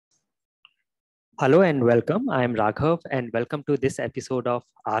Hello and welcome. I am Raghav and welcome to this episode of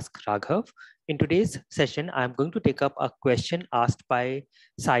Ask Raghav. In today's session, I'm going to take up a question asked by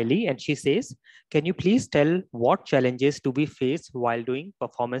Siley, and she says, can you please tell what challenges do we face while doing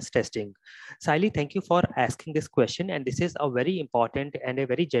performance testing? Siley, thank you for asking this question, and this is a very important and a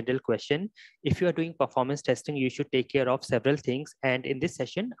very general question. If you are doing performance testing, you should take care of several things, and in this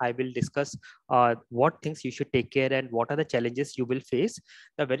session, I will discuss what things you should take care and what are the challenges you will face.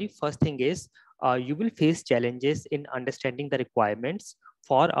 The very first thing is you will face challenges in understanding the requirements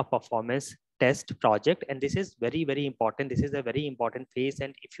for a performance test project, and this is very, very important. This is a very important phase,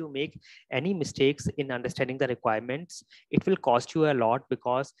 and if you make any mistakes in understanding the requirements, it will cost you a lot,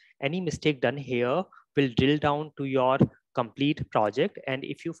 because any mistake done here will drill down to your complete project, and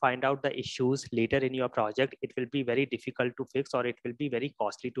if you find out the issues later in your project, it will be very difficult to fix, or it will be very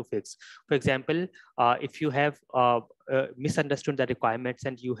costly to fix. For example, if you have misunderstood the requirements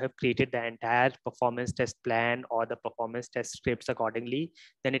and you have created the entire performance test plan or the performance test scripts accordingly,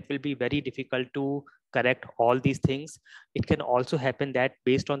 then it will be very difficult to correct all these things. It can also happen that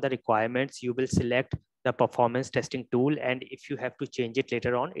based on the requirements, you will select the performance testing tool, and if you have to change it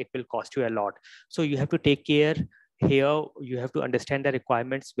later on, it will cost you a lot. So you have to take care here. You have to understand the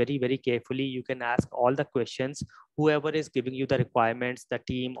requirements very, very carefully. You can ask all the questions. Whoever is giving you the requirements, the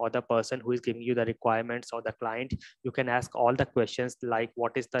team or the person who is giving you the requirements or the client, you can ask all the questions like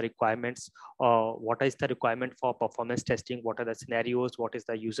what is the requirements, what is the requirement for performance testing, what are the scenarios, what is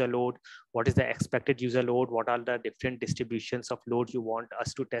the user load, what is the expected user load, what are the different distributions of load you want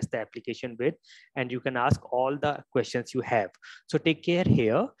us to test the application with, and you can ask all the questions you have. So take care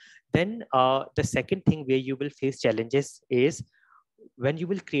here. Then the second thing where you will face challenges is when you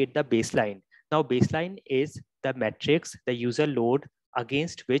will create the baseline. Now, baseline is the metrics, the user load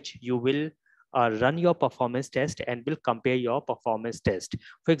against which you will run your performance test and will compare your performance test.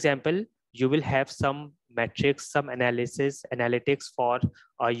 For example, you will have some metrics, some analytics for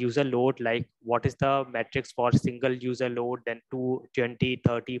a user load, like what is the metrics for single user load, then 2, 20,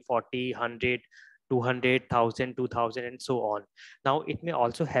 30, 40, 100, 200,000, 2,000, and so on. Now, it may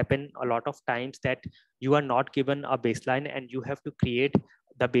also happen a lot of times that you are not given a baseline and you have to create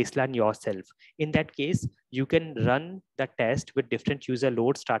the baseline yourself. In that case, you can run the test with different user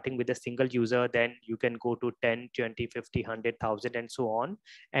loads, starting with a single user, then you can go to 10, 20, 50, 100,000, and so on,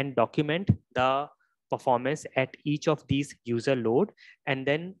 and document the performance at each of these user load, and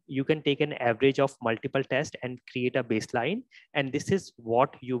then you can take an average of multiple tests and create a baseline, and this is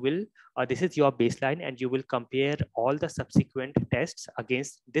what you will this is your baseline, and you will compare all the subsequent tests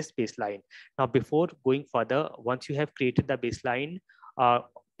against this baseline. Now, before going further, once you have created the baseline,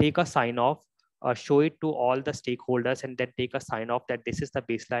 take a sign off, show it to all the stakeholders, and then take a sign off that this is the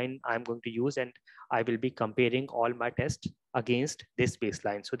baseline I'm going to use, and I will be comparing all my tests against this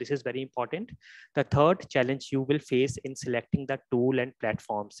baseline. So this is very important. The third challenge you will face in selecting the tool and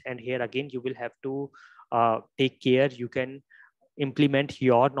platforms, and here again you will have to take care. You can implement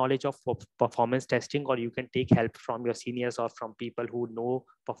your knowledge of performance testing, or you can take help from your seniors or from people who know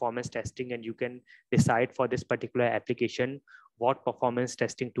performance testing, and you can decide for this particular application what performance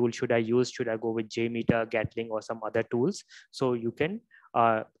testing tool should I use. Should I go with JMeter, Gatling, or some other tools? So you can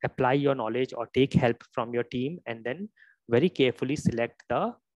apply your knowledge or take help from your team, and then very carefully select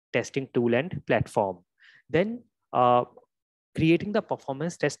the testing tool and platform. Then creating the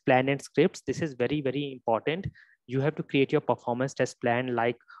performance test plan and scripts. This is very, very important. You have to create your performance test plan,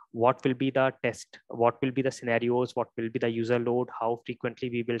 like what will be the test, what will be the scenarios, what will be the user load, how frequently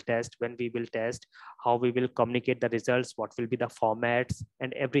we will test, when we will test, how we will communicate the results, what will be the formats,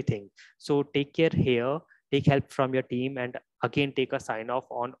 and everything. So take care here, take help from your team, and again take a sign off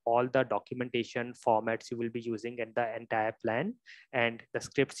on all the documentation formats you will be using and the entire plan and the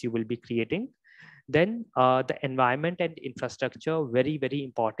scripts you will be creating. Then the environment and infrastructure, very, very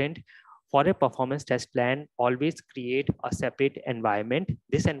important. For a performance test plan, always create a separate environment.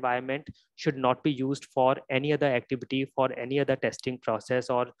 This environment should not be used for any other activity, for any other testing process,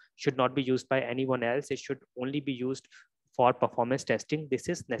 or should not be used by anyone else. It should only be used for performance testing. This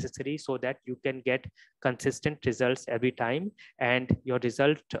is necessary so that you can get consistent results every time, and your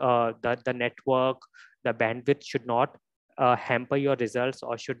result, the network, the bandwidth should not hamper your results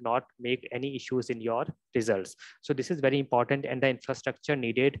or should not make any issues in your results. So this is very important. And the infrastructure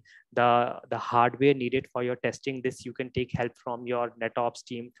needed, the hardware needed for your testing, this you can take help from your NetOps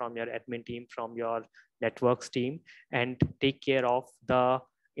team, from your admin team, from your networks team, and take care of the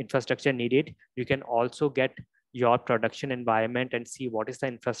infrastructure needed. You can also get your production environment and see what is the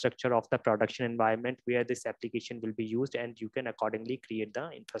infrastructure of the production environment where this application will be used, and you can accordingly create the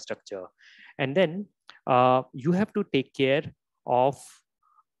infrastructure. And then you have to take care of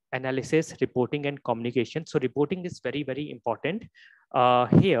analysis, reporting, and communication. So reporting is very, very important.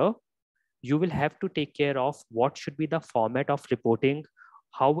 Here, you will have to take care of what should be the format of reporting,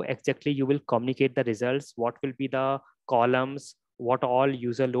 how exactly you will communicate the results, what will be the columns, what all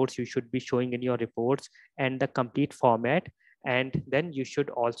user loads you should be showing in your reports, and the complete format. And then you should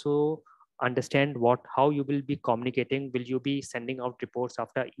also understand how you will be communicating. Will you be sending out reports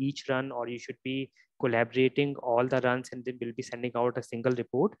after each run, or you should be collaborating all the runs and then will be sending out a single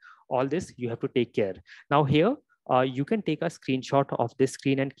report? All this you have to take care. Now here, you can take a screenshot of this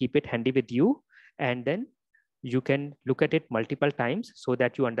screen and keep it handy with you. And then you can look at it multiple times so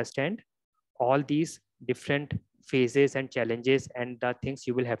that you understand all these different phases and challenges and the things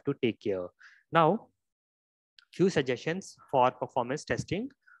you will have to take care. Now, few suggestions for performance testing.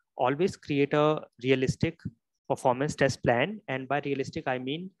 Always create a realistic performance test plan. And by realistic, I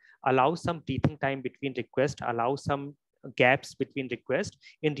mean allow some breathing time between requests, allow some gaps between requests.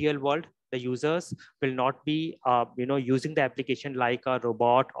 In real world, the users will not be using the application like a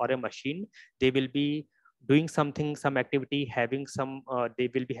robot or a machine. They will be doing something, some activity, having some, they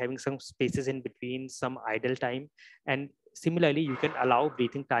will be having some spaces in between, some idle time. And similarly, you can allow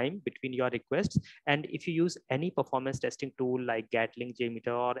breathing time between your requests. And if you use any performance testing tool like Gatling,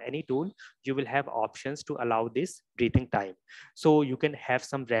 JMeter, or any tool, you will have options to allow this breathing time. So you can have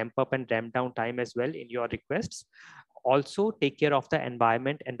some ramp up and ramp down time as well in your requests. Also take care of the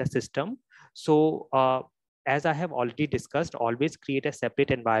environment and the system. So as I have already discussed, always create a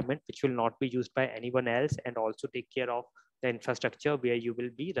separate environment which will not be used by anyone else, and also take care of the infrastructure where you will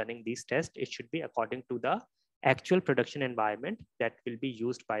be running these tests. It should be according to the actual production environment that will be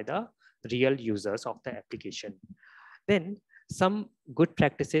used by the real users of the application. Then some good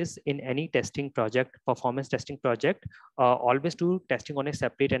practices in any testing project, performance testing project, always do testing on a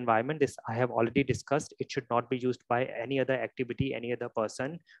separate environment. This I have already discussed. It should not be used by any other activity, any other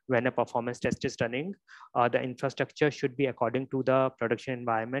person when a performance test is running. The infrastructure should be according to the production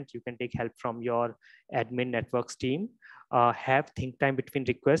environment. You can take help from your admin networks team. Have think time between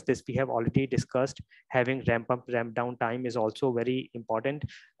requests. This we have already discussed. Having ramp up, ramp down time is also very important.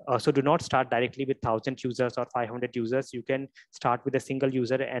 So do not start directly with 1,000 users or 500 users. You can start with a single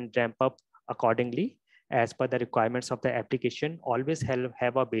user and ramp up accordingly as per the requirements of the application. Always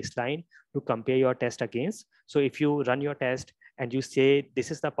have a baseline to compare your test against. So if you run your test and you say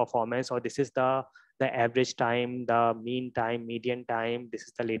this is the performance, or this is the average time, the mean time, median time, this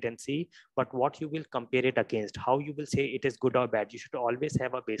is the latency, but what you will compare it against, how you will say it is good or bad. You should always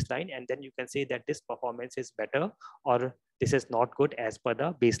have a baseline, and then you can say that this performance is better or this is not good as per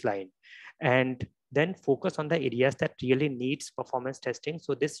the baseline. And then focus on the areas that really needs performance testing.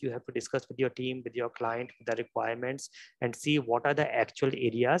 So this you have to discuss with your team, with your client, with the requirements, and see what are the actual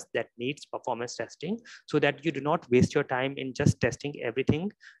areas that needs performance testing, so that you do not waste your time in just testing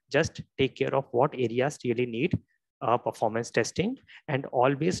everything. Just take care of what areas really need performance testing, and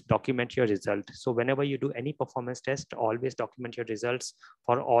always document your result. So whenever you do any performance test, always document your results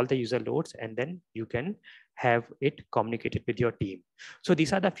for all the user loads, and then you can have it communicated with your team. So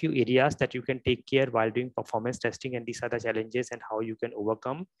these are the few areas that you can take care while doing performance testing, and these are the challenges and how you can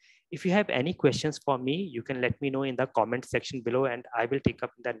overcome. If you have any questions for me, you can let me know in the comment section below, and I will take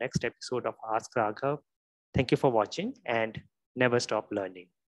up in the next episode of Ask Raghav. Thank you for watching, and never stop learning.